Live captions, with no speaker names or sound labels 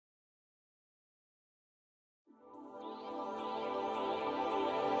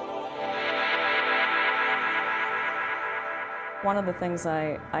One of the things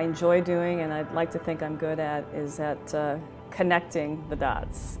I enjoy doing and I'd like to think I'm good at is at connecting the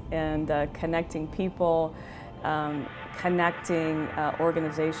dots and connecting people, connecting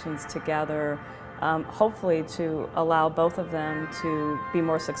organizations together, hopefully to allow both of them to be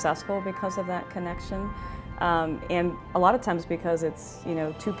more successful because of that connection. And a lot of times because it's,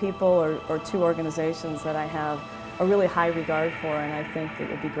 two people or two organizations that I have a really high regard for, and I think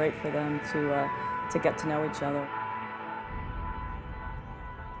it would be great for them to get to know each other.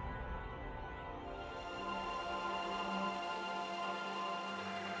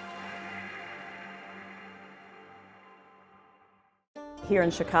 Here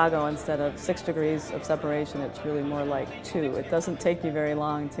in Chicago, instead of 6 degrees of separation, it's really more like 2. It doesn't take you very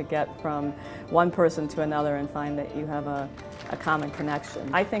long to get from one person to another and find that you have a common connection.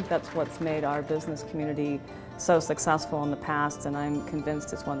 I think that's what's made our business community so successful in the past, and I'm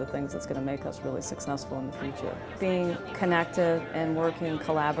convinced it's one of the things that's going to make us really successful in the future. Being connected and working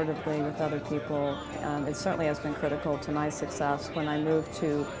collaboratively with other people, it certainly has been critical to my success. When I moved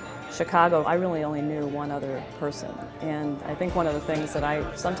to Chicago, I really only knew one other person, and I think one of the things that I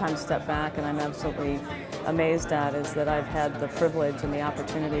sometimes step back and I'm absolutely amazed at is that I've had the privilege and the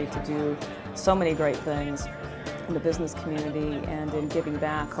opportunity to do so many great things in the business community and in giving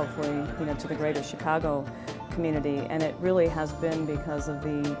back, hopefully, to the greater Chicago community, and it really has been because of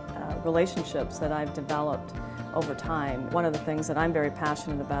the relationships that I've developed over time. One of the things that I'm very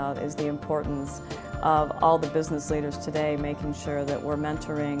passionate about is the importance of all the business leaders today making sure that we're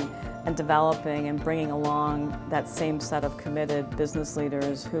mentoring and developing and bringing along that same set of committed business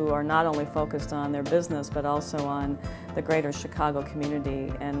leaders who are not only focused on their business but also on the greater Chicago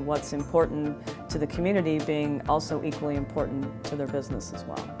community and what's important to the community being also equally important to their business as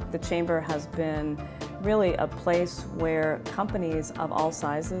well. The Chamber has been really a place where companies of all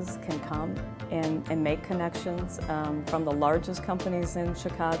sizes can come and make connections, from the largest companies in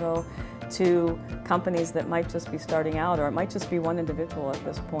Chicago to companies that might just be starting out, or it might just be one individual at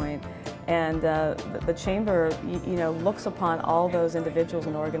this point. And the Chamber, looks upon all those individuals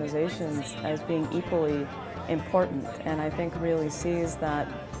and organizations as being equally important, and I think really sees that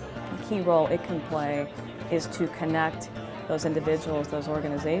a key role it can play is to connect those individuals, those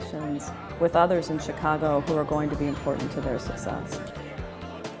organizations, with others in Chicago who are going to be important to their success.